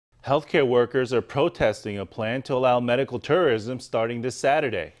Healthcare workers are protesting a plan to allow medical tourism starting this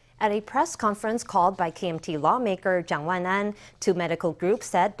Saturday. At a press conference called by KMT lawmaker Chiang Wan-an, two medical groups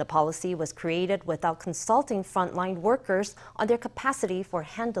said the policy was created without consulting frontline workers on their capacity for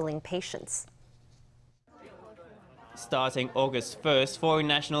handling patients. Starting August 1st, foreign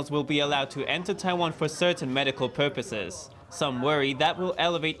nationals will be allowed to enter Taiwan for certain medical purposes. Some worry that will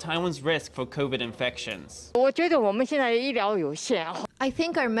elevate Taiwan's risk for COVID infections. I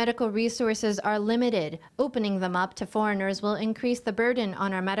think our medical resources are limited. Opening them up to foreigners will increase the burden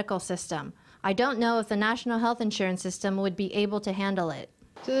on our medical system. I don't know if the national health insurance system would be able to handle it.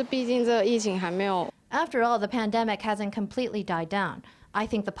 After all, the pandemic hasn't completely died down. I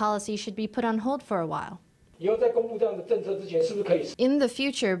think the policy should be put on hold for a while. In the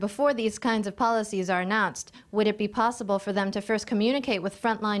future, before these kinds of policies are announced, would it be possible for them to first communicate with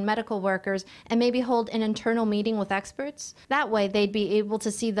frontline medical workers and maybe hold an internal meeting with experts? That way, they'd be able to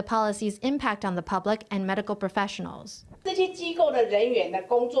see the policy's impact on the public and medical professionals.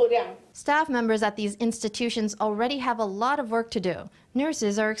 Staff members at these institutions already have a lot of work to do.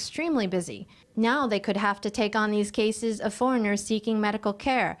 Nurses are extremely busy. Now they could have to take on these cases of foreigners seeking medical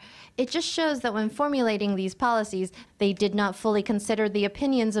care. It just shows that when formulating these policies, they did not fully consider the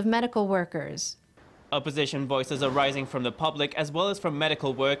opinions of medical workers. Opposition voices are rising from the public as well as from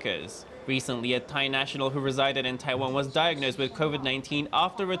medical workers. Recently, a Thai national who resided in Taiwan was diagnosed with COVID-19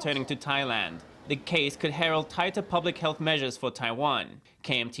 after returning to Thailand. The case could herald tighter public health measures for Taiwan.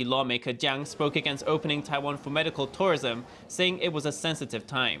 KMT lawmaker Jiang spoke against opening Taiwan for medical tourism, saying it was a sensitive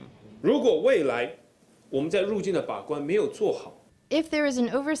time. If there is an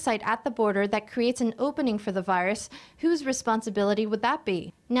oversight at the border that creates an opening for the virus, whose responsibility would that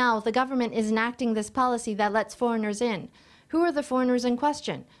be? Now, the government is enacting this policy that lets foreigners in. Who are the foreigners in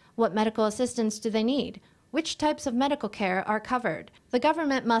question? What medical assistance do they need? Which types of medical care are covered? The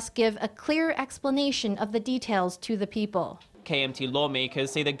government must give a clear explanation of the details to the people. KMT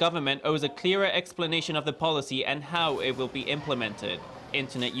lawmakers say the government owes a clearer explanation of the policy and how it will be implemented.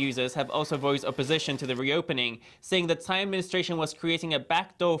 Internet users have also voiced opposition to the reopening, saying the Tsai administration was creating a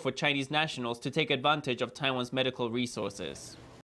backdoor for Chinese nationals to take advantage of Taiwan's medical resources.